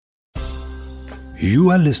You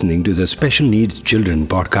are listening to the Special Needs Children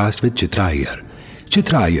podcast with Chitra Iyer.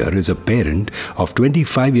 Chitra Iyer is a parent of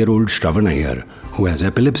 25-year-old Shravan Iyer who has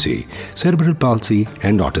epilepsy, cerebral palsy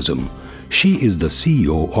and autism. She is the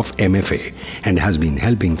CEO of MFA and has been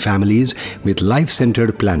helping families with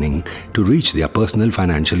life-centered planning to reach their personal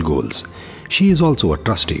financial goals. She is also a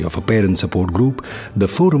trustee of a parent support group, the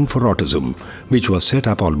Forum for Autism, which was set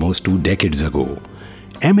up almost 2 decades ago.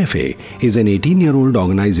 MFA is an 18-year-old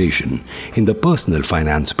organization in the personal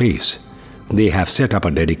finance space. They have set up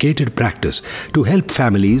a dedicated practice to help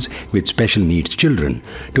families with special needs children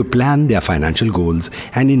to plan their financial goals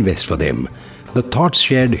and invest for them. The thoughts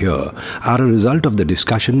shared here are a result of the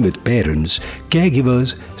discussion with parents,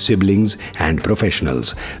 caregivers, siblings, and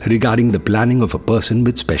professionals regarding the planning of a person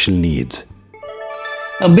with special needs.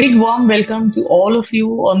 A big warm welcome to all of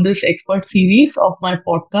you on this expert series of my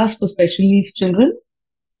podcast for special needs children.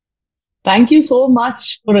 Thank you so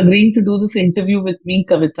much for agreeing to do this interview with me,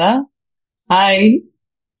 Kavita. Hi.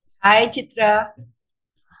 Hi, Chitra.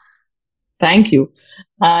 Thank you.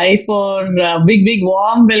 Hi for a big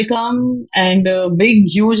warm welcome and a big,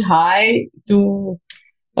 huge hi to,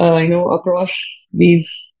 across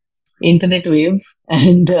these internet waves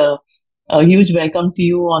and a huge welcome to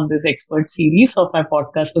you on this expert series of my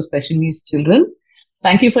podcast for special needs children.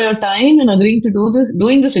 Thank you for your time and agreeing to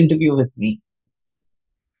doing this interview with me.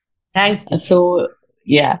 Thanks. So,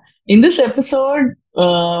 in this episode,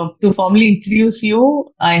 to formally introduce you,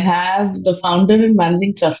 I have the founder and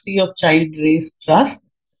managing trustee of ChildRaise Trust.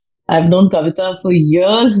 I've known Kavita for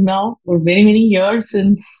years now, for very many years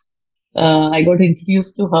since I got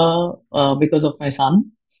introduced to her because of my son.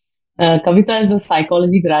 Kavita is a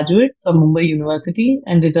psychology graduate from Mumbai University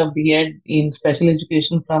and did her B.ED in special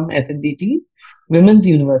education from S.N.D.T, Women's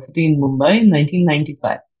University in Mumbai in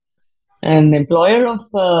 1995. An employer of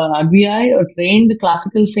RBI, a trained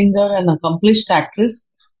classical singer and accomplished actress,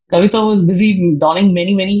 Kavita was busy donning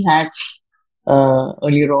many hats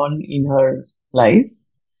earlier on in her life.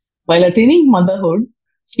 While attaining motherhood,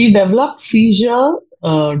 she developed seizure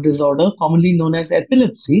disorder, commonly known as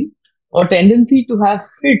epilepsy, or tendency to have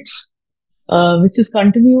fits, which is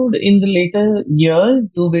continued in the later years,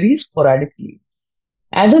 though very sporadically.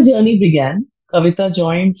 As the journey began, Kavita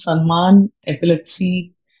joined Sanman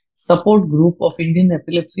Epilepsy Support Group of Indian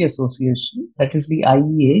Epilepsy Association, that is the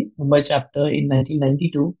IEA, Mumbai chapter in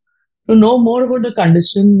 1992, to know more about the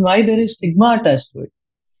condition, why there is stigma attached to it.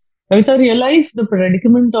 Kavita realized the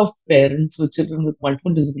predicament of parents with children with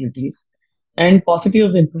multiple disabilities and paucity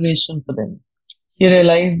of information for them. She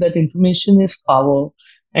realized that information is power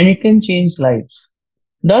and it can change lives.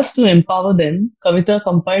 Thus, to empower them, Kavita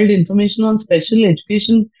compiled information on special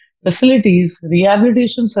education facilities,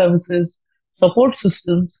 rehabilitation services, support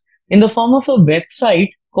systems, in the form of a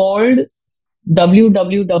website called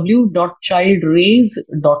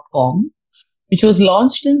www.childraise.com, which was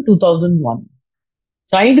launched in 2001.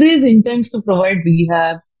 ChildRaise intends to provide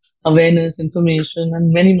rehab, awareness, information,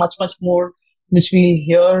 and much more, which we'll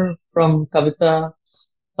hear from Kavita,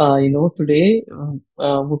 today.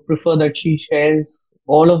 Would prefer that she shares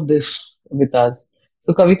all of this with us.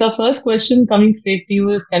 So, Kavita, first question coming straight to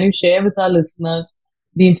you is, can you share with our listeners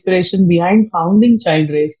the inspiration behind founding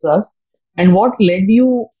ChildRaise Trust and what led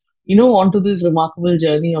you, onto this remarkable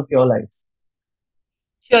journey of your life?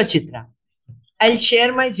 Sure, Chitra. I'll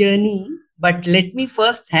share my journey, but let me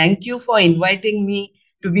first thank you for inviting me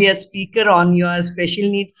to be a speaker on your Special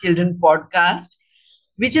Needs Children podcast,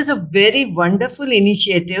 which is a very wonderful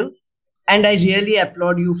initiative, and I really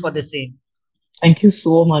applaud you for the same. Thank you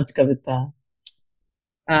so much, Kavita.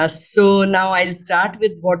 So now I'll start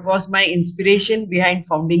with what was my inspiration behind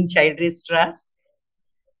founding ChildRaise Trust.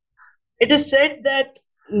 It is said that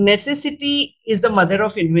necessity is the mother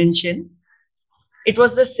of invention. It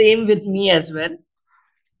was the same with me as well.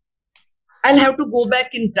 I'll have to go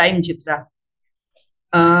back in time, Chitra.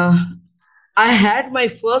 I had my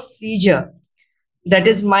first seizure, that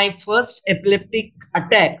is my first epileptic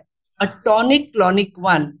attack, a tonic-clonic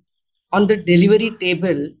one, on the delivery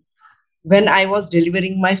table when I was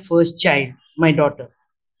delivering my first child, my daughter.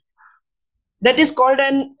 That is called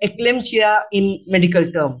an eclampsia in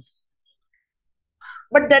medical terms.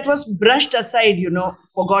 But that was brushed aside,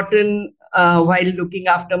 forgotten while looking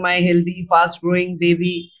after my healthy, fast-growing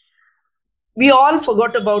baby. We all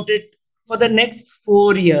forgot about it for the next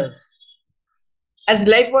 4 years. As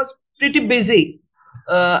life was pretty busy,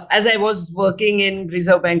 as I was working in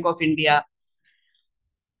Reserve Bank of India,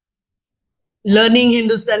 learning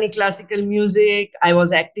Hindustani classical music. I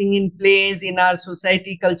was acting in plays in our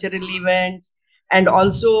society cultural events and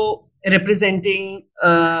also representing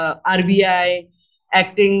RBI,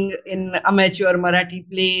 acting in amateur Marathi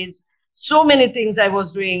plays. So many things I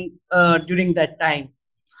was doing during that time.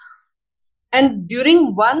 And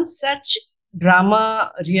during one such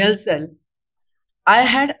drama rehearsal, I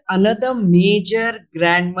had another major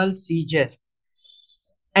grand mal seizure,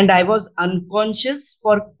 and I was unconscious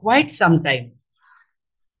for quite some time.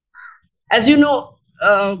 As you know,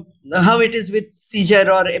 how it is with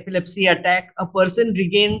seizure or epilepsy attack, a person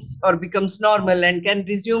regains or becomes normal and can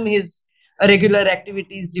resume his regular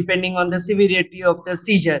activities depending on the severity of the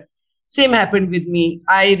seizure. Same happened with me.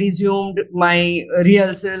 I resumed my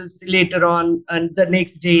rehearsals later on and the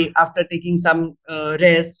next day after taking some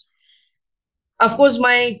rest. Of course,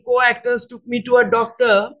 my co-actors took me to a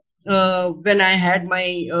doctor when I had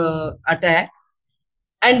my attack.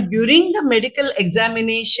 And during the medical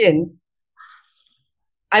examination,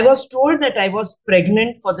 I was told that I was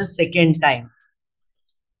pregnant for the second time.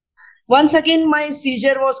 Once again, my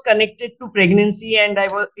seizure was connected to pregnancy, and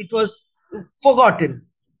it was forgotten.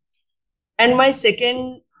 And my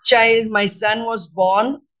second child, my son, was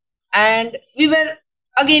born, and we were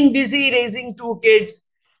again busy raising two kids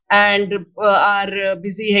and our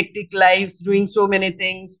busy hectic lives doing so many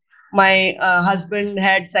things. My husband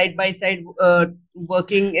had side by side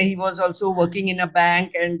working. He was also working in a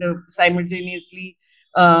bank and simultaneously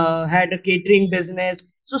had a catering business.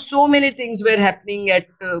 So many things were happening at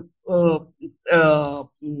all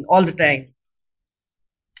the time.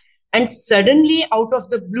 And suddenly, out of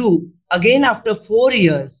the blue, again after 4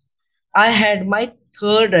 years, I had my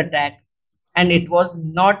third attack, and it was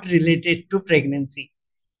not related to pregnancy.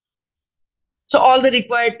 So, all the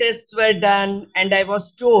required tests were done, and I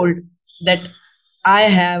was told that I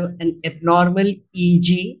have an abnormal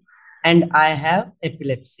EG and I have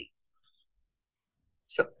epilepsy.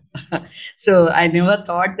 So, so I never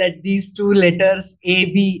thought that these two letters,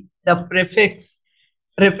 AB, the prefix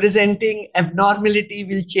representing abnormality,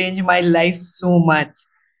 will change my life so much.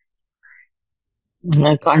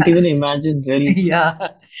 I can't even imagine, really. Yeah.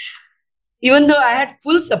 Even though I had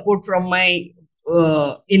full support from my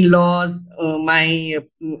in-laws, my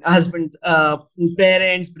husband's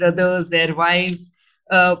parents, brothers, their wives,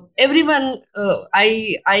 everyone,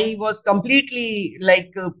 I was completely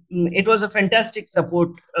like, it was a fantastic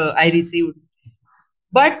support I received.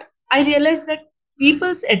 But I realized that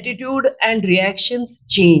people's attitude and reactions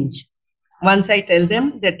change once I tell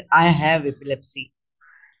them that I have epilepsy.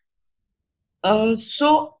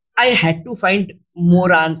 So I had to find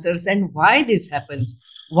more answers and why this happens.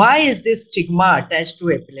 Why is this stigma attached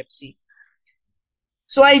to epilepsy?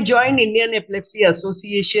 So I joined Indian Epilepsy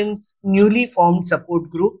Association's newly formed support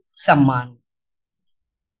group, Samman,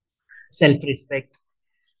 self-respect.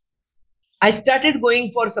 I started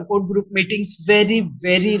going for support group meetings very,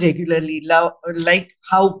 very regularly, like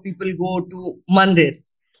how people go to mandirs.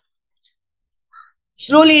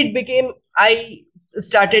 Slowly it became, I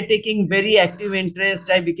started taking very active interest.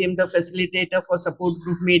 I became the facilitator for support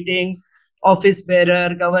group meetings, office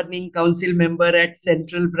bearer, governing council member at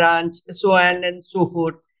central branch, so on and so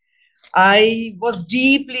forth. I was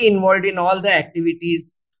deeply involved in all the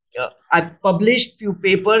activities. I published few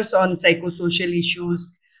papers on psychosocial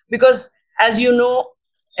issues because, as you know,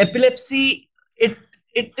 epilepsy, it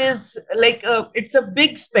is like it's a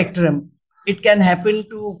big spectrum. It can happen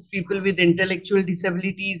to people with intellectual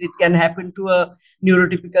disabilities. It can happen to a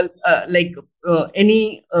neurotypical,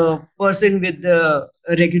 any person with a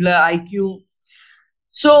regular IQ.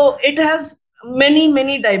 So it has many,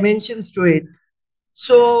 many dimensions to it.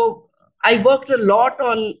 So I worked a lot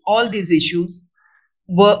on all these issues,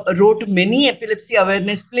 wrote many epilepsy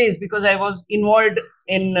awareness plays because I was involved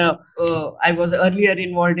in, I was earlier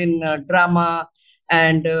involved in drama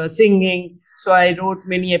and singing. So I wrote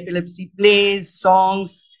many epilepsy plays,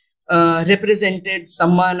 songs, represented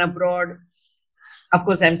Samman abroad. Of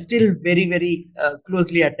course, I'm still very, very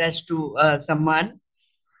closely attached to Samman.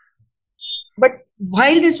 But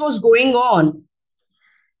while this was going on,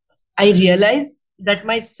 I realized that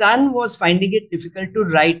my son was finding it difficult to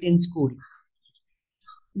write in school.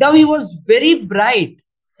 Though he was very bright,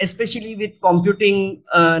 especially with computing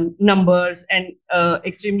numbers and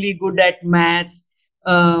extremely good at maths,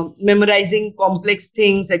 memorizing complex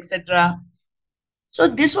things, etc. So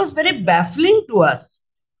this was very baffling to us.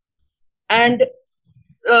 And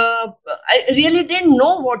I really didn't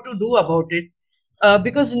know what to do about it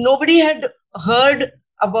because nobody had heard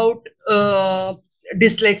about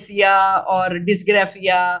dyslexia or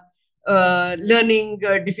dysgraphia, learning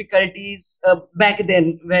difficulties back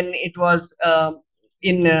then when it was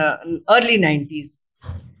in early 90s.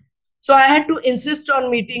 So I had to insist on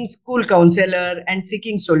meeting school counselor and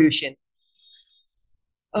seeking solution.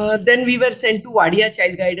 Then we were sent to Wadia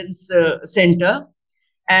Child Guidance Center,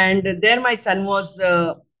 and there my son was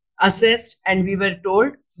assessed and we were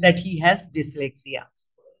told that he has dyslexia.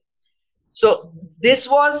 So this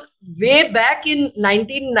was way back in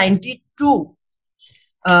 1992,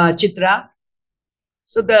 Chitra.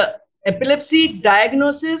 So the epilepsy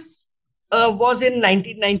diagnosis was in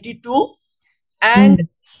 1992 and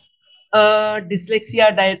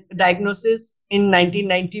dyslexia diagnosis in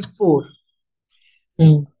 1994.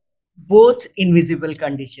 Both invisible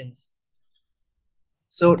conditions.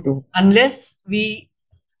 So unless we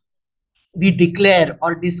declare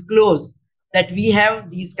or disclose that we have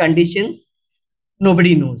these conditions,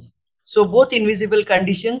 nobody knows. So both invisible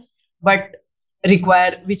conditions, but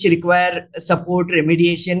which require support,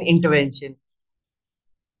 remediation, intervention.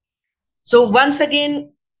 So once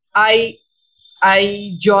again, I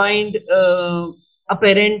joined a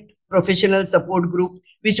parent professional support group,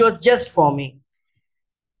 which was just forming.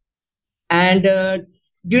 And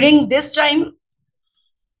during this time,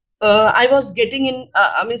 I was getting in,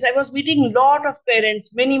 I was meeting a lot of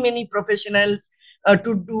parents, many professionals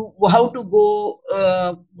to do how to go,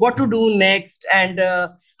 what to do next, and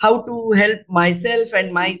how to help myself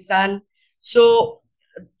and my son. So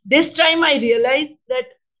this time I realized that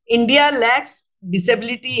India lacks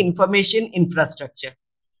disability information infrastructure.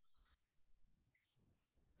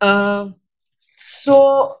 Thus,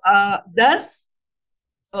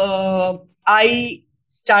 I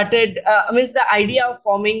started, the idea of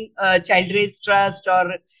forming ChildRaise Trust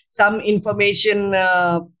or some information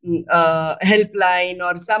helpline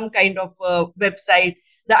or some kind of website,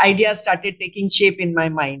 the idea started taking shape in my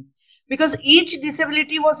mind. Because each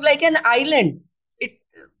disability was like an island. It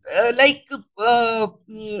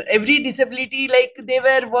every disability, like they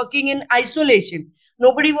were working in isolation.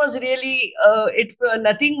 Nobody was really,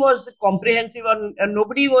 nothing was comprehensive, or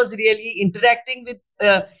nobody was really interacting with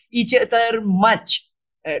each other much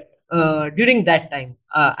during that time.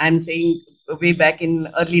 I'm saying way back in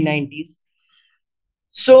early 90s.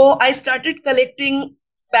 So I started collecting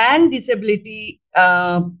pan disability,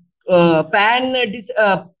 pan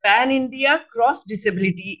India cross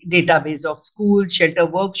disability database of schools, shelter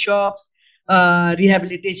workshops,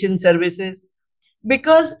 rehabilitation services.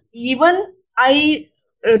 Because even I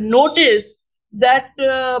noticed that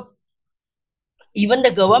even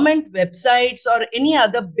the government websites or any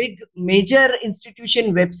other big major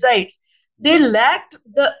institution websites, they lacked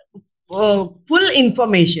the full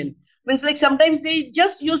information. Means like sometimes they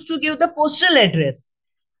just used to give the postal address,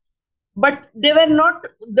 but they were not,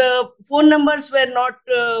 the phone numbers were not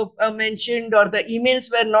mentioned, or the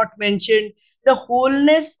emails were not mentioned. The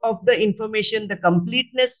wholeness of the information, the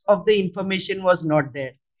completeness of the information was not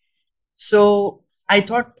there. So I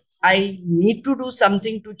thought I need to do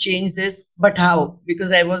something to change this, but how?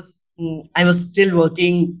 Because I was still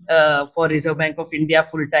working for Reserve Bank of India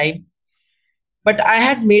full time, but I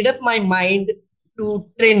had made up my mind to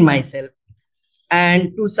train myself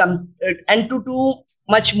and to do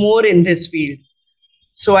much more in this field.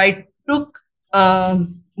 So I took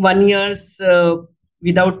 1 year's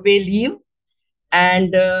without pay leave,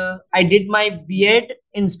 and I did my B.ED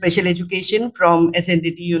in special education from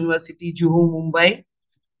S.N.D.T University, Juhu, Mumbai.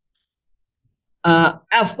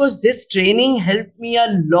 Of course, this training helped me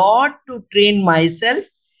a lot to train myself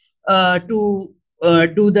to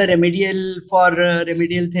do the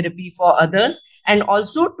remedial therapy for others, and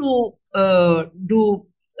also to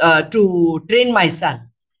train my son.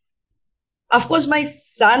 Of course, my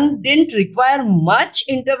son didn't require much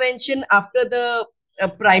intervention after the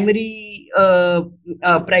primary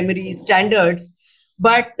standards,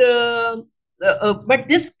 but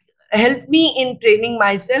this helped me in training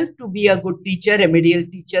myself to be a good teacher, remedial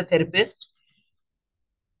teacher, therapist.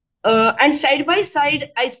 And side by side,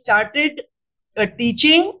 I started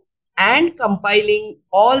teaching and compiling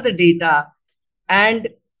all the data. And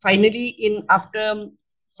finally, after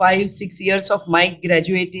 5-6 years of my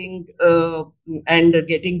graduating and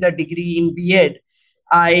getting the degree in B.ED,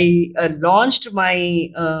 I launched my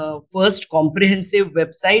first comprehensive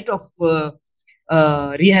website of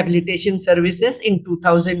rehabilitation services in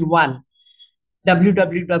 2001,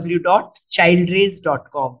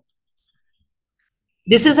 www.childraise.com.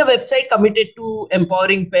 This is a website committed to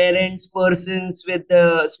empowering parents, persons with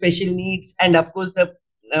special needs, and of course the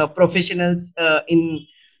professionals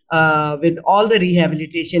with all the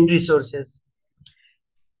rehabilitation resources.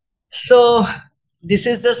 So this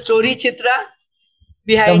is the story, Chitra,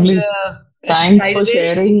 behind. Thanks for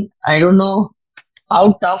sharing. I don't know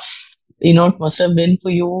how tough it must have been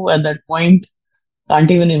for you at that point.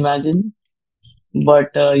 Can't even imagine.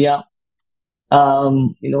 But yeah.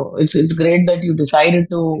 It's great that you decided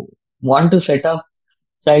to want to set up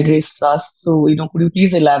ChildRaise Trust. So, could you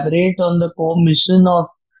please elaborate on the core mission of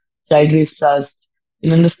ChildRaise Trust?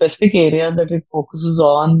 in the specific area that it focuses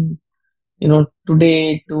on,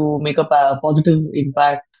 today to make a positive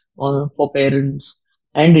impact for parents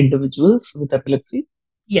and individuals with epilepsy?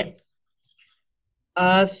 Yes.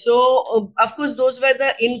 Of course, those were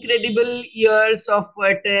the incredible years of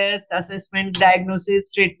tests, assessments, diagnosis,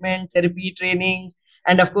 treatment, therapy, training,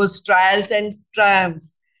 and of course, trials and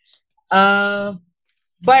triumphs. Uh,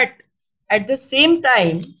 but at the same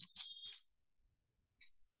time,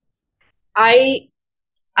 I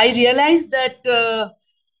I realized that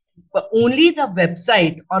only the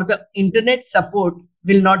website or the internet support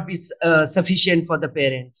will not be sufficient for the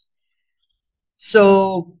parents.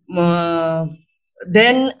 So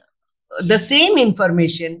then the same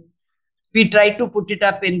information we tried to put it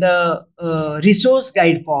up in the resource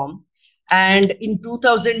guide form, and in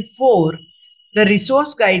 2004 the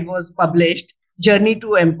resource guide was published, Journey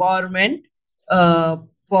to Empowerment, uh,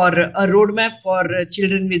 for a roadmap for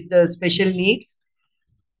children with special needs.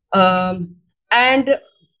 And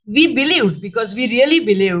we believed, because we really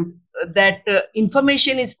believed that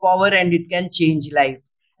information is power and it can change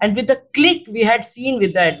lives. And with the click, we had seen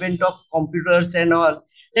with the advent of computers and all,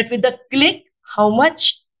 that with the click, how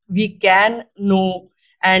much we can know,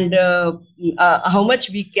 and how much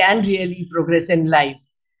we can really progress in life.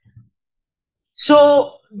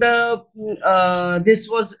 So the this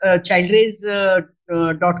was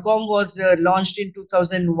childraise.com was launched in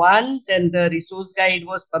 2001. Then the resource guide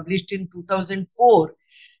was published in 2004.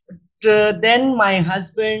 Then my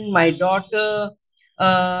husband, my daughter,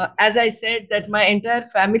 as I said, that my entire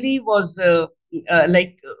family was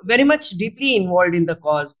like very much deeply involved in the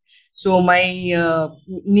cause. So my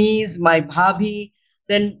niece, my bhabhi,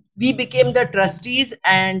 then we became the trustees,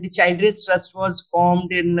 and ChildRaise Trust was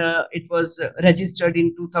formed in, it was registered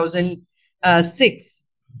in 2006.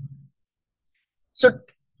 So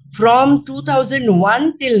from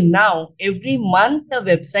 2001 till now, every month the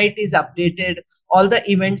website is updated, all the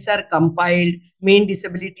events are compiled, main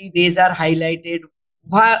disability days are highlighted,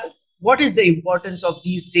 what is the importance of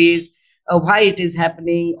these days, why it is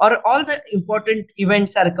happening, or all the important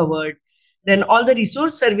events are covered. Then all the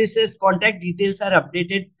resource services contact details are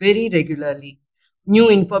updated very regularly. New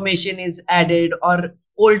information is added, or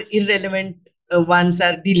old irrelevant ones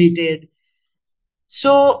are deleted.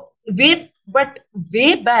 So way back,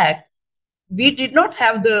 we did not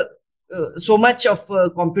have the so much of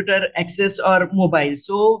computer access or mobile.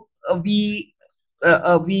 So we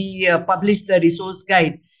published the resource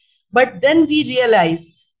guide, but then we realized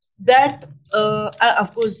that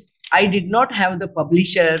of course I did not have the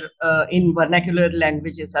publisher in vernacular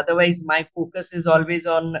languages. Otherwise, my focus is always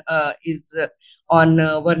on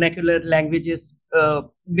vernacular languages,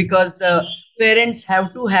 because the parents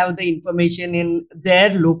have to have the information in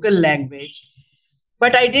their local language.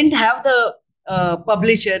 But I didn't have the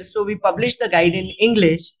publisher, so we published the guide in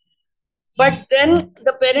English. But then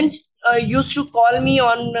the parents used to call me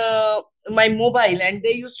on my mobile, and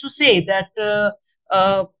they used to say that,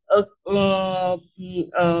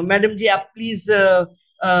 madam ji आप please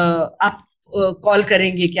आप call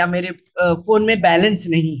करेंगे क्या, मेरे phone में balance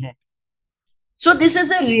नहीं है. So this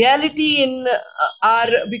is a reality in our,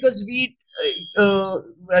 because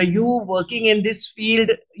you working in this field,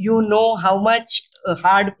 you know how much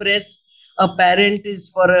hard press a parent is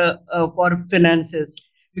for finances,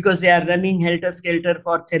 because they are running helter skelter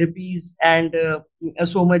for therapies, and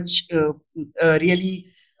so much really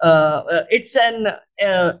it's an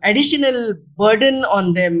additional burden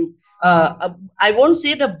on them. I won't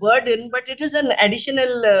say the burden, but it is an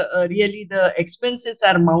additional, really the expenses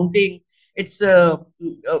are mounting. It's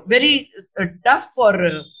very tough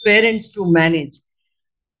for parents to manage.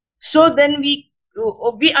 So then we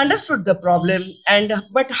understood the problem, and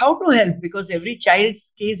but how to help, because every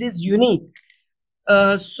child's case is unique.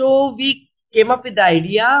 So we came up with the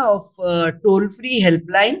idea of toll-free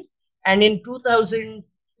helpline, and in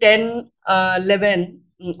 2010 11,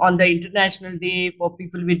 on the International Day for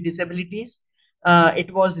People with Disabilities,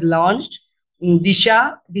 it was launched,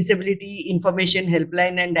 Disha, Disability Information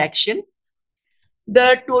Helpline and Action.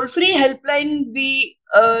 The toll-free helpline we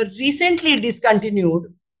recently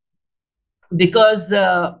discontinued, because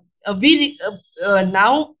we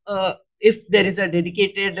now, if there is a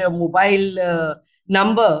dedicated mobile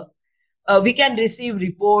number, we can receive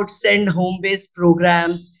reports, send home-based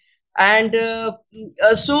programs, and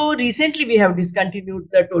so recently we have discontinued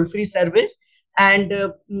the toll-free service, and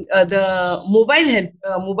the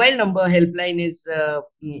mobile number helpline is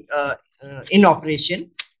in operation.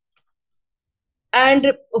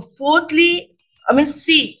 And fourthly, I mean,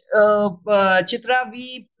 see, Chitra,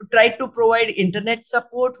 we try to provide internet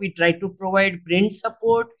support, we try to provide print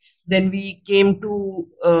support. Then we came to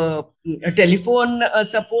a telephone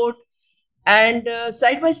support, and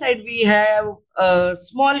side by side we have a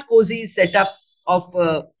small cozy setup of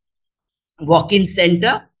walk-in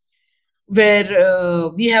center where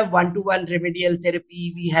we have one-to-one remedial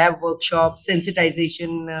therapy, we have workshops,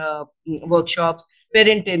 sensitization workshops,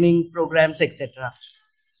 parent training programs, etc.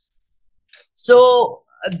 So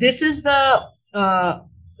this is the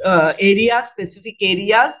specific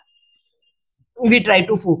areas we try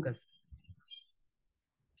to focus.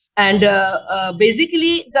 And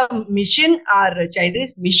basically the mission, our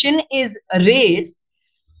ChildRaise mission is RAISE.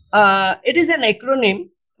 It is an acronym,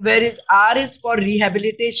 whereas R is for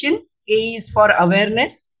rehabilitation, A is for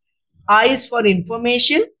awareness, I is for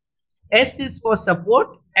information, S is for support,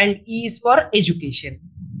 and E is for education.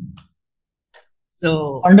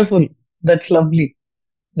 So wonderful. That's lovely.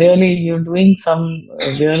 Really, you're doing some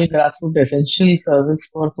real grassroots essential service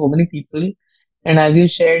for so many people. And as you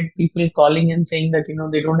shared, people calling and saying that,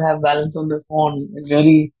 they don't have balance on their phone. It's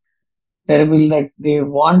really terrible that they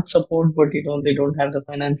want support, but, they don't have the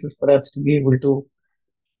finances perhaps to uh,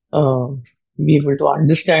 be able to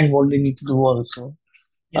understand what they need to do also.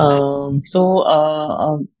 The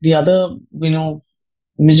other,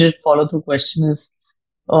 immediate follow-through question is,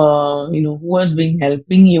 who has been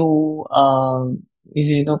helping you?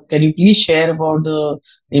 Can you please share about the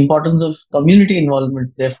importance of community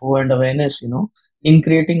involvement, therefore, and awareness, in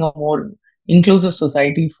creating a more inclusive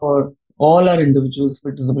society for all our individuals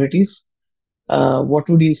with disabilities? What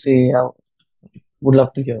would you say? Would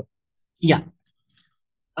love to hear. Yeah.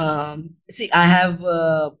 See, I have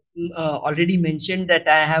already mentioned that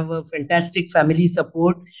I have a fantastic family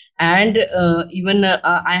support, and even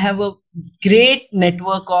I have a great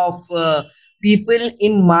network of people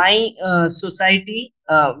in my society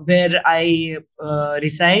where I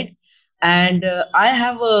reside, and I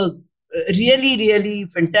have a really, really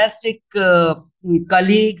fantastic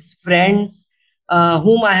colleagues, friends,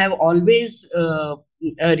 whom I have always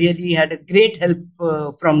really had a great help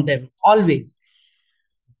from them, always.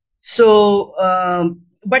 So,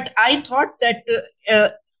 but I thought that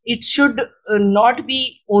it should not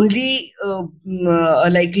be only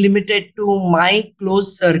like limited to my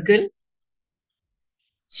close circle.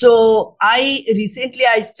 So I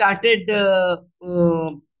started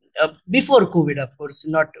before COVID, of course,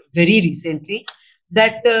 not very recently,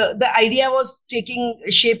 that the idea was taking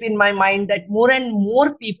shape in my mind that more and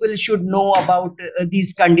more people should know about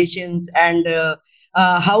these conditions, and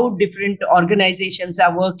how different organizations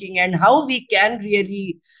are working, and how we can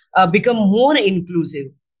really become more inclusive.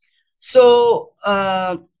 So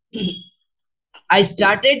I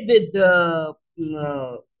started with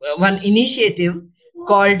one initiative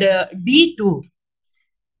called D2.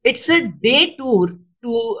 It's a day tour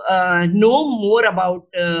to know more about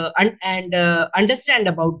and understand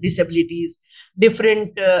about disabilities,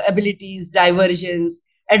 different abilities, divergence,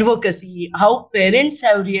 advocacy, how parents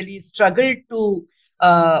have really struggled to,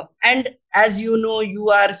 and as you know, you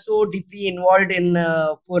are so deeply involved in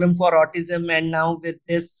Forum for Autism, and now with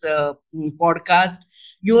this podcast,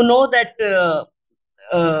 you know that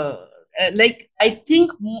like I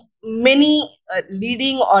think many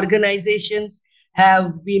leading organizations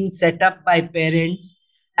have been set up by parents,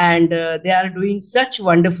 and they are doing such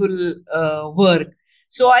wonderful work.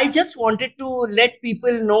 So I just wanted to let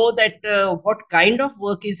people know that what kind of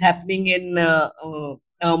work is happening in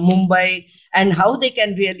Mumbai, and how they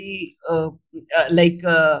can really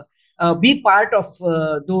be part of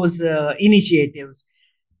those initiatives.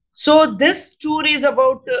 So this tour is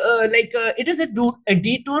about it is a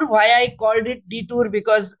detour. Why I called it detour?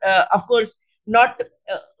 Because of course not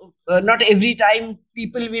not every time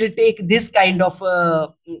people will take this kind of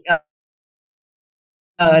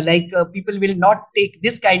people will not take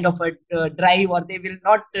this kind of a drive, or they will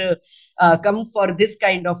not come for this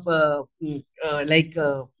kind of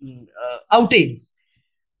outings.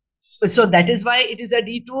 So that is why it is a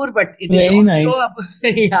detour, but it is Very also nice.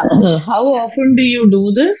 yeah. How often do you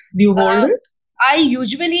do this? Do you hold it? I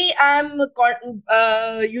usually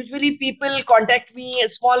usually people contact me, a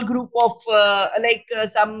small group of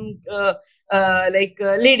some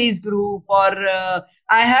ladies group, or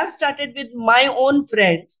I have started with my own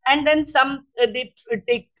friends, and then some they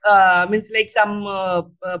take means like some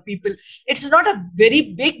people. It's not a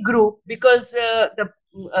very big group, because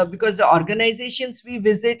because the organizations we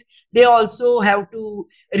visit, they also have to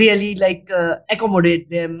really accommodate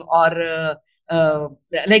them, or uh,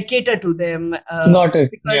 cater to them, Got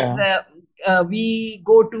it. because Yeah. we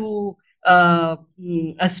go to a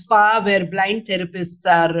spa where blind therapists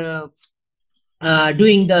are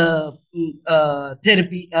doing the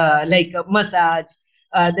therapy, like massage,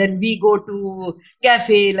 Then we go to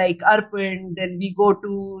cafe like Arpan. Then we go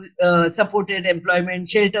to supported employment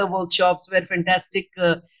shelter workshops where fantastic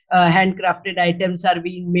handcrafted items are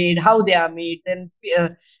being made, how they are made. Then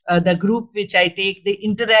the group which I take, they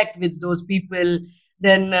interact with those people.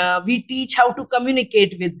 Then we teach how to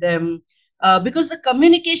communicate with them, because the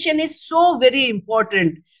communication is so very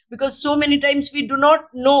important, because so many times we do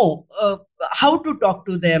not know how to talk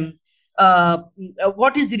to them,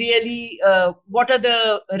 what is really what are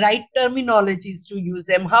the right terminologies to use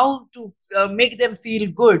them, how to make them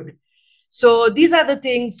feel good. So these are the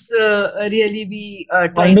things really we try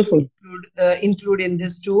to Wonderful. include in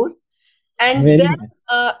this tour. And Very then,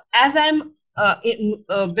 nice. as I'm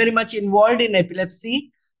very much involved in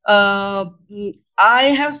epilepsy, I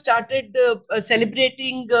have started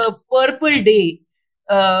celebrating Purple Day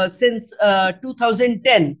since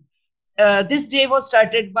 2010. This day was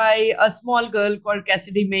started by a small girl called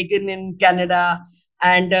Cassidy Megan in Canada,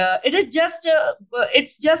 and it's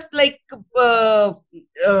just like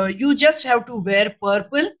you just have to wear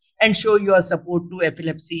purple and show your support to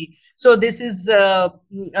epilepsy. So this is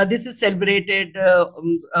celebrated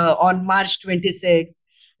on March 26th.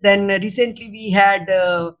 Then recently we had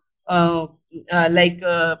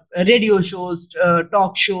radio shows,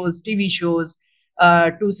 talk shows, TV shows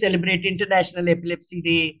to celebrate International Epilepsy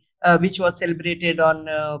Day, which was celebrated on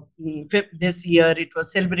this year. It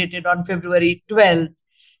was celebrated on February 12th.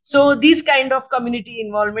 So these kind of community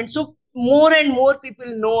involvement. So more and more people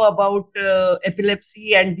know about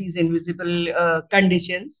epilepsy and these invisible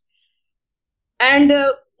conditions. And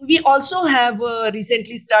we also have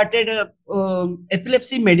recently started a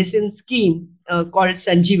epilepsy medicine scheme called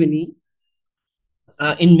Sanjeevani,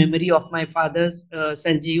 in memory of my father's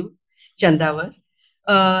Sanjeev Chandavar.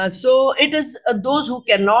 So it is those who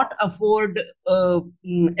cannot afford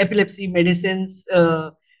epilepsy medicines,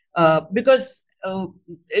 because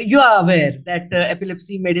you are aware that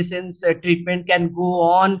epilepsy medicines treatment can go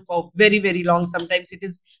on for very, very long. Sometimes it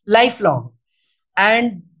is lifelong.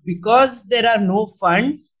 And because there are no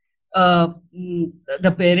funds,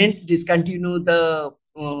 the parents discontinue the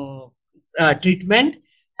treatment,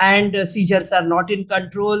 and seizures are not in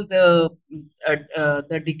control. The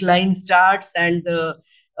decline starts, and the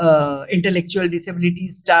intellectual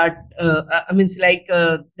disabilities start. I mean, it's like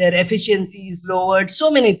their efficiency is lowered. So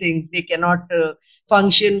many things, they cannot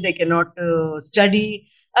function, they cannot study.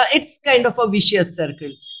 It's kind of a vicious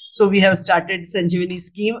circle. So we have started Sanjeevani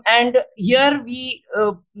scheme, and here we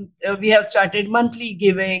have started monthly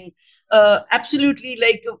giving. Absolutely,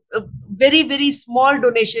 like a very, very small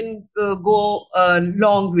donation go a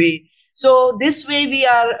long way. So this way we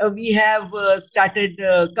have started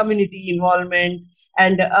community involvement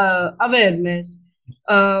and awareness.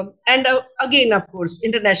 And again, of course,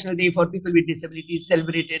 International Day for People with Disabilities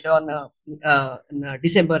celebrated on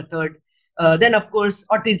December 3rd. Then, of course,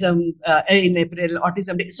 autism in April,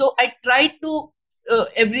 Autism Day. So I try to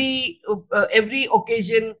every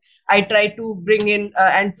occasion I try to bring in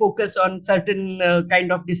and focus on certain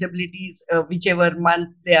kind of disabilities, whichever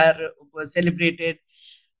month they are celebrated.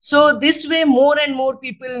 So this way, more and more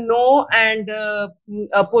people know and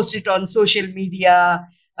post it on social media.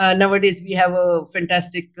 Nowadays, we have a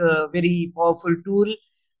fantastic, very powerful tool.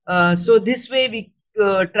 So this way, we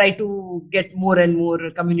try to get more and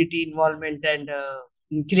more community involvement and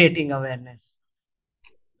creating awareness.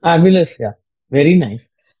 Fabulous, yeah. Very nice.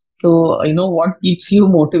 So, what keeps you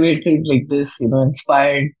motivated like this,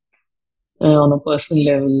 inspired on a personal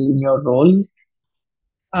level in your role?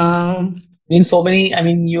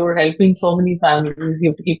 You're helping so many families.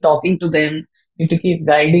 You have to keep talking to them. You have to keep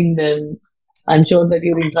guiding them. I'm sure that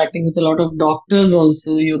you're interacting with a lot of doctors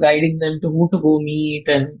also. You're guiding them to who to go meet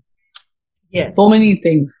and Yes. so many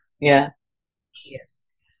things. Yeah. Yes.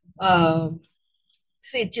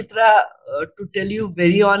 See, Chitra, to tell you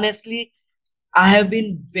very honestly, I have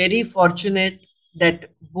been very fortunate that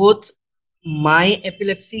both my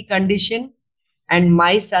epilepsy condition and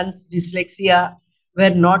my son's dyslexia were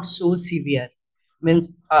not so severe.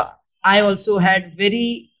 Means I also had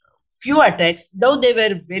very few attacks, though they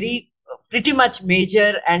were very pretty much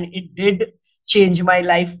major, and it did change my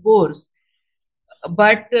life course.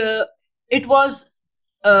 But it was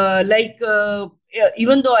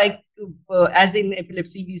even though as in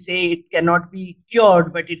epilepsy, we say it cannot be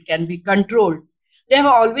cured, but it can be controlled. They have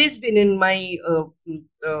always been in my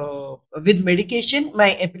with medication,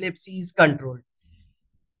 my epilepsy is controlled.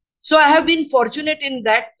 So I have been fortunate in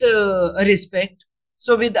that respect.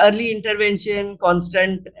 So with early intervention,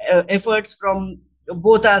 constant efforts from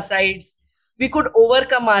both our sides, we could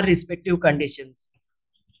overcome our respective conditions.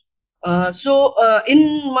 So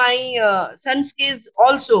in my son's case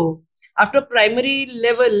also, after primary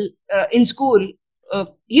level in school,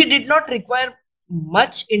 he did not require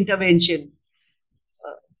much intervention.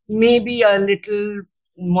 Maybe a little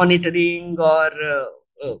monitoring or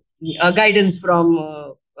a guidance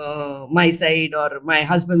from my side or my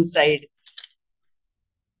husband's side.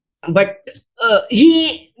 But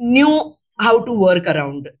he knew how to work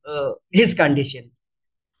around his condition.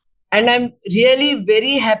 And I'm really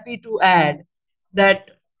very happy to add that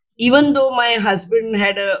even though my husband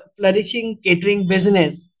had a flourishing catering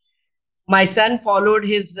business, my son followed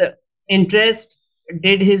his interest,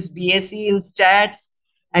 did his BSc in stats,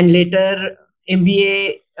 and later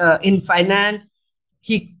MBA in finance.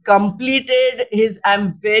 He completed his,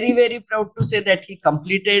 I'm very, very proud to say that he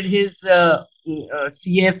completed his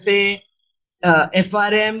CFA,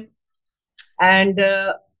 FRM, and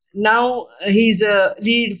now he's a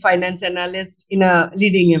lead finance analyst in a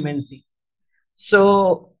leading MNC.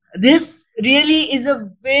 So this really is a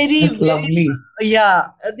very, That's very lovely. yeah.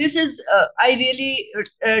 This is I really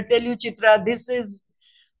tell you, Chitra, this is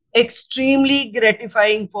extremely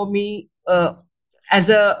gratifying for me as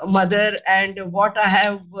a mother, and what I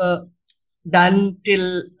have done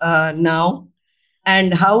till now,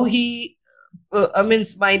 and how he I mean,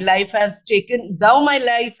 my life has taken, though my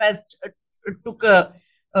life has took a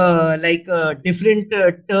like a different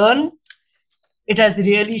turn. It has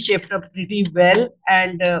really shaped up pretty well,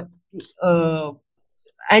 uh,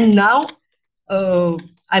 and now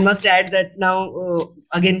I must add that now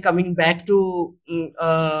again coming back to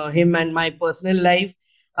him and my personal life,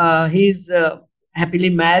 he's happily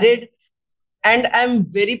married, and I'm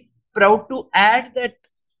very proud to add that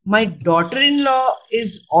my daughter-in-law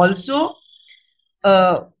is also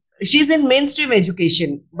uh, she's in mainstream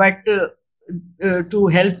education, but to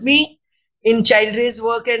help me in child raise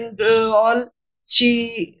work and all,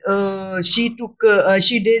 she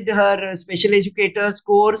did her special educators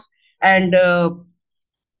course, and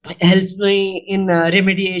helps me in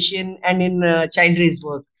remediation and in child raise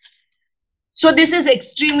work. So this is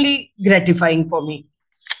extremely gratifying for me.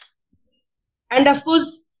 And of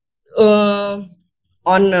course, uh,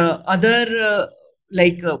 on other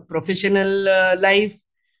professional life,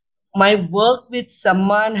 my work with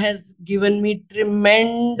Samman has given me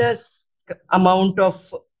tremendous amount of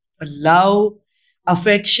love,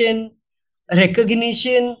 affection,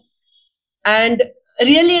 recognition, and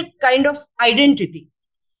really a kind of identity.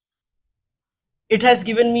 It has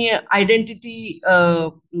given me an identity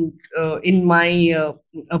in my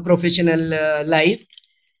professional life,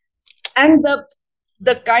 and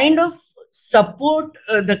the kind of support,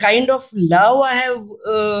 the kind of love I have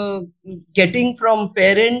getting from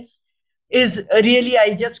parents is really,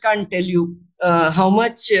 I just can't tell you how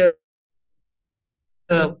much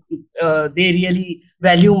they really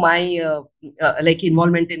value my like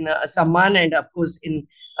involvement in Samman, and of course in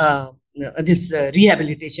this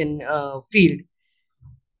rehabilitation field.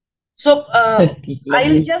 So That's lovely. I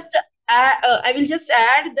will just add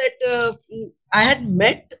that I had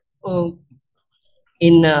met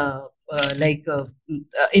in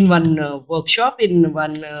in one workshop, in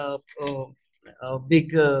one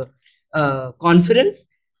big conference.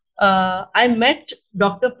 I met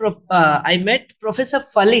I met Professor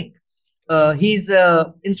Falik. He's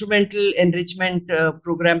a instrumental enrichment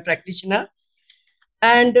program practitioner,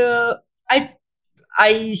 and I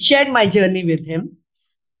I shared my journey with him,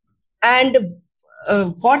 and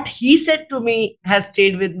what he said to me has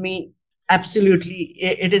stayed with me absolutely.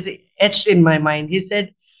 It is etched in my mind. He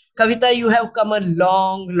said, Kavita, you have come a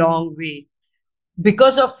long, long way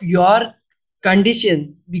because of your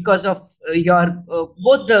condition, because of your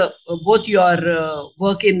both your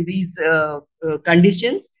work in these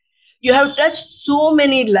conditions. You have touched so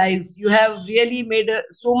many lives. You have really made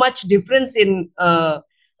so much difference in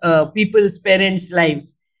people's parents'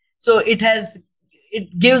 lives. So it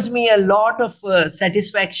gives me a lot of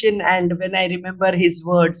satisfaction. And when I remember his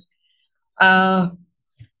words, uh,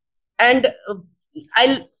 and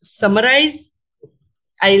I'll summarize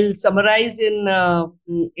I'll summarize in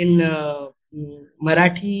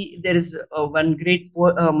Marathi. There is one great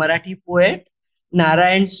Marathi poet,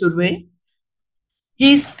 Narayan Surve.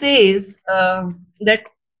 He says that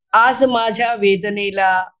आज माझ्या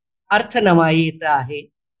वेदनेला अर्थ नवा येत आहे.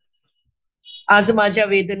 आज माझ्या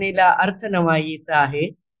वेदनेला अर्थ नवा येत आहे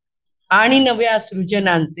आणि नव्या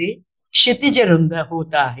सृजनांचे क्षितिज रुंद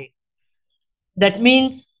होत आहे. That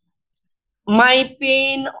means my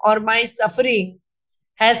pain or my suffering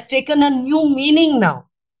has taken a new meaning now.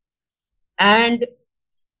 And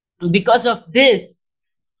because of this,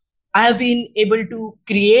 I have been able to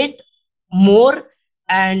create more,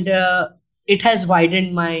 and it has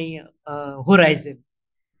widened my horizon.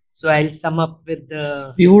 So I'll sum up with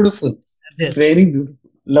Beautiful. this. Very beautiful.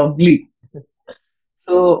 Lovely.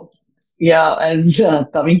 So, yeah, and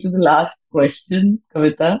coming to the last question,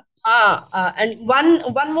 Kavita. And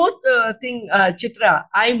one more thing, Chitra,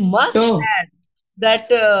 I must Sure. add that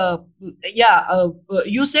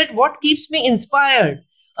you said what keeps me inspired.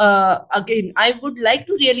 Again, I would like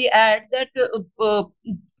to really add that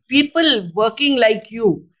people working like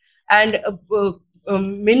you and a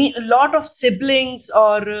lot of siblings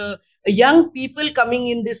or young people coming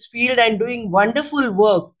in this field and doing wonderful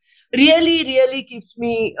work really keeps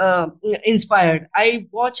me inspired. I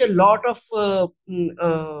watch a lot of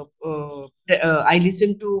I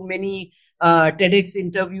listen to many TEDx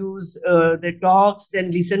interviews, the talks,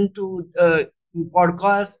 then listen to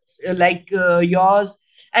podcasts like yours,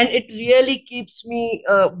 and it really keeps me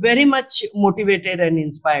very much motivated and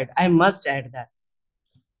inspired. I must add that.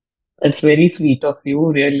 That's very sweet of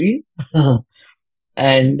you, really.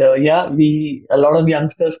 And yeah, a lot of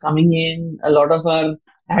youngsters coming in, a lot of our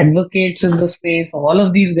advocates in the space, all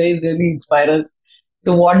of these guys really inspire us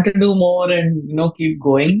to want to do more and, keep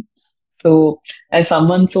going. So, as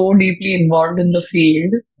someone so deeply involved in the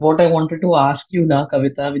field, what I wanted to ask you now,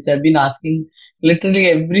 Kavita, which I've been asking literally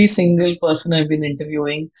every single person I've been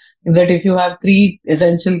interviewing, is that if you have three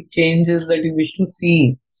essential changes that you wish to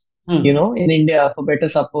see, in India for better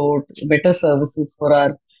support, better services for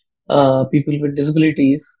our people with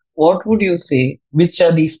disabilities, what would you say? Which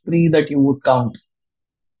are these three that you would count?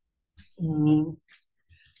 Mm.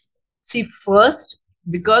 See, first,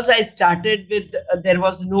 because I started with, there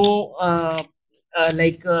was no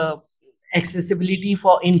like accessibility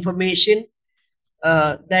for information.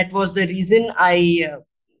 That was the reason I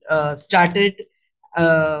started.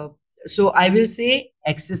 Uh, so I will say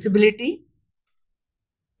accessibility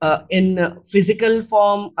in physical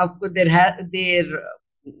form. Of course,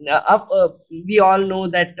 we all know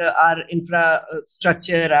that our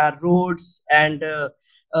infrastructure, our roads, and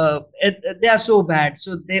they are so bad.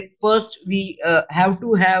 So we have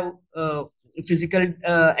to have physical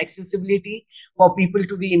accessibility for people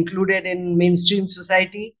to be included in mainstream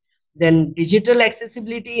society. Then digital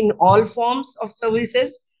accessibility in all forms of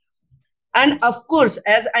services, and of course,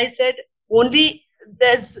 as I said, only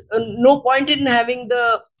there's no point in having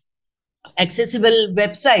the accessible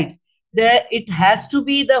websites. There it has to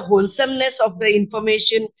be the wholesomeness of the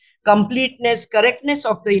information, completeness, correctness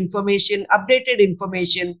of the information, updated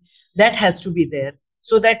information, that has to be there,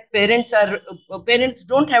 so that parents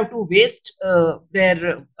don't have to waste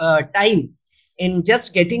their time in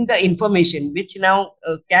just getting the information, which now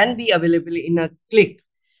can be available in a click.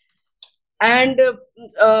 And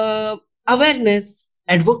awareness,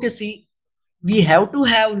 advocacy, we have to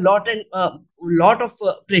have lot of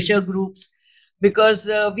pressure groups, because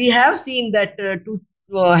we have seen that to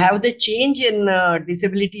have the change in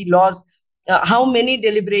disability laws, how many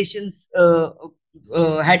deliberations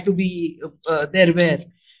had to be there were,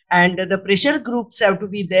 and the pressure groups have to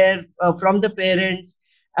be there from the parents,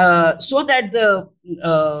 so that the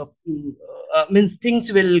means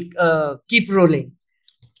things will keep rolling.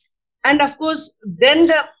 And of course, then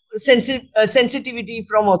the sensitivity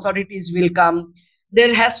from authorities will come.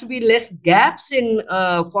 There has to be less gaps in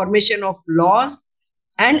formation of laws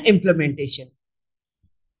and implementation,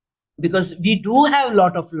 because we do have a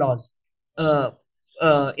lot of laws uh,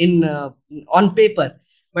 in on paper,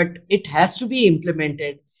 but it has to be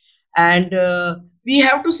implemented. And we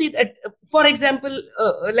have to see that, for example,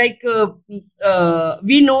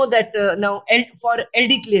 we know that now for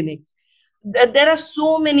LD clinics, there are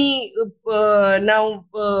so many now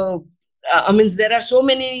I mean, there are so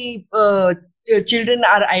many children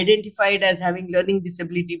are identified as having learning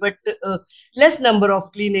disability, but less number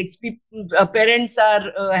of clinics. Parents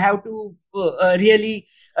are have to really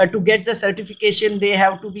to get the certification, they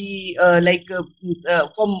have to be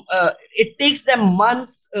from it takes them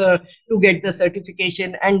months to get the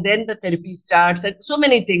certification, and then the therapy starts, and so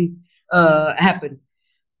many things happen.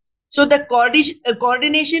 So the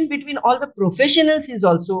coordination between all the professionals is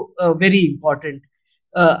also very important.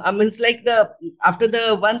 I mean, it's like the after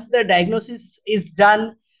the once the diagnosis is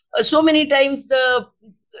done, so many times the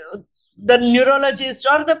neurologist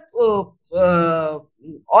or the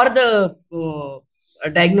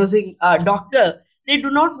diagnosing doctor, they do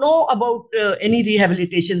not know about any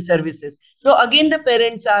rehabilitation services. So again, the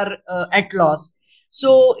parents are at loss.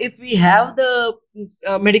 So if we have the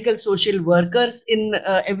medical social workers in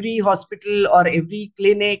every hospital or every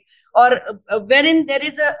clinic, or wherein there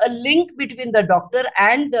is a link between the doctor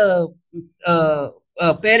and the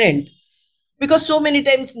parent, because so many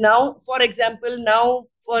times now, for example, now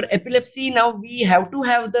for epilepsy, now we have to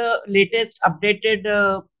have the latest updated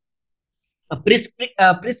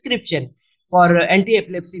prescription for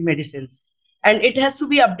anti-epilepsy medicines, and it has to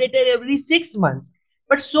be updated every 6 months.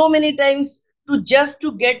 But so many times, to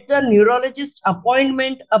get the neurologist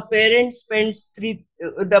appointment, a parent spends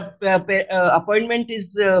appointment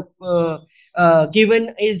is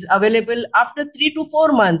given, is available after 3 to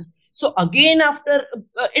 4 months. So again, after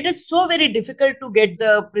it is so very difficult to get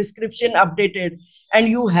the prescription updated, and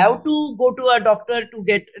you have to go to a doctor to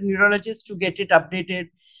get a neurologist to get it updated.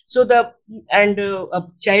 So a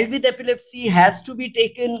child with epilepsy has to be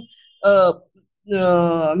taken.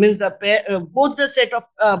 Means both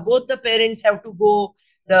the parents have to go.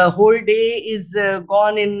 The whole day is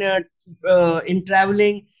gone in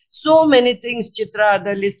traveling. So many things, Chitra.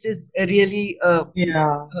 The list is really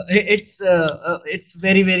it's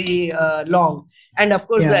very very long, and of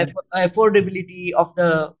course the affordability of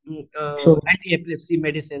the anti-epilepsy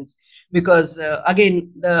medicines, because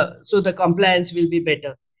again the compliance will be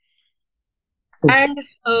better, and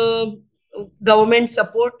government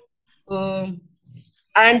support.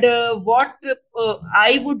 And what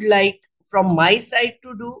I would like from my side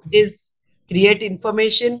to do is create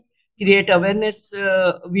information, create awareness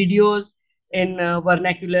videos in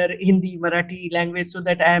vernacular Hindi, Marathi language, so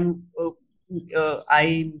that I'm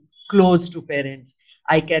close to parents.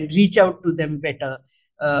 I can reach out to them better,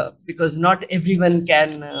 because not everyone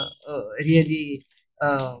can really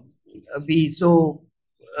be so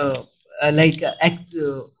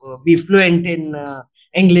be fluent in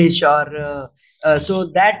English, or so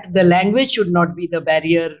that the language should not be the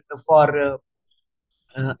barrier for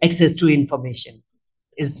access to information.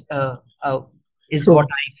 Is what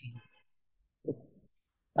I feel.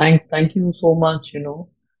 Thank you so much,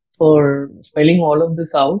 for spelling all of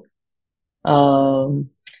this out.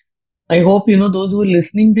 I hope, those who are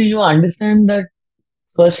listening to you understand that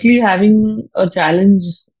firstly, having a challenge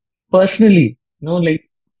personally, like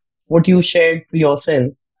what you shared for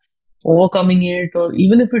yourself, overcoming it, or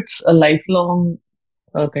even if it's a lifelong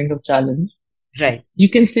kind of challenge, right? You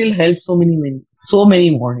can still help so many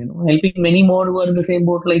more. Helping many more who are in the same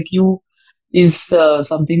boat like you is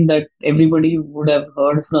something that everybody would have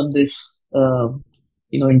heard from this,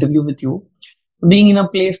 interview with you. Being in a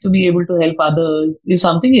place to be able to help others is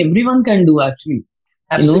something everyone can do, actually.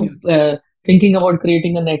 Absolutely. Thinking about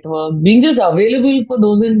creating a network, being just available for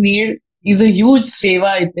those in need is a huge seva,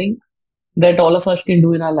 I think, that all of us can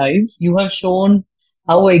do in our lives. You have shown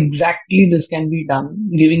how exactly this can be done.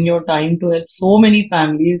 Giving your time to help so many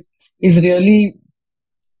families is really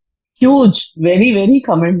huge, very, very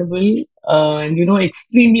commendable, and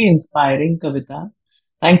extremely inspiring, Kavita.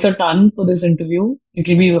 Thanks a ton for this interview. It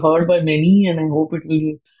will be heard by many, and I hope it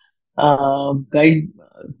will guide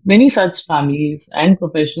many such families and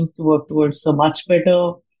professions to work towards a much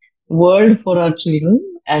better world for our children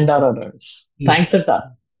and our adults. Thanks a ton.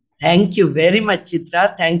 Thank you very much,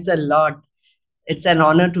 Chitra. Thanks a lot. It's an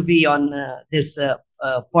honor to be on this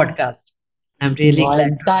podcast. I'm really glad.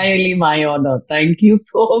 Entirely my honor. Thank you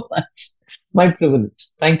so much. My privilege.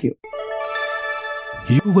 Thank you.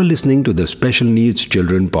 You were listening to the Special Needs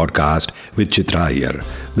Children podcast with Chitra Iyer,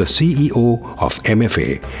 the CEO of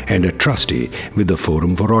MFA and a trustee with the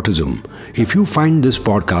Forum for Autism. If you find this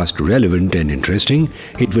podcast relevant and interesting,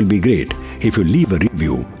 it will be great if you leave a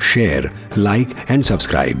review, share, like, and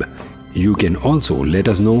subscribe. You can also let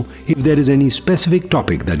us know if there is any specific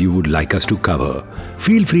topic that you would like us to cover.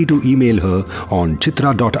 Feel free to email her on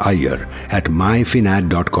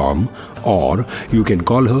chitra.iyer@myfinad.com, or you can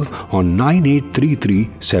call her on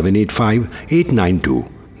 9833-785-892.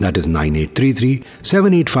 That is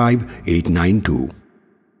 9833-785-892.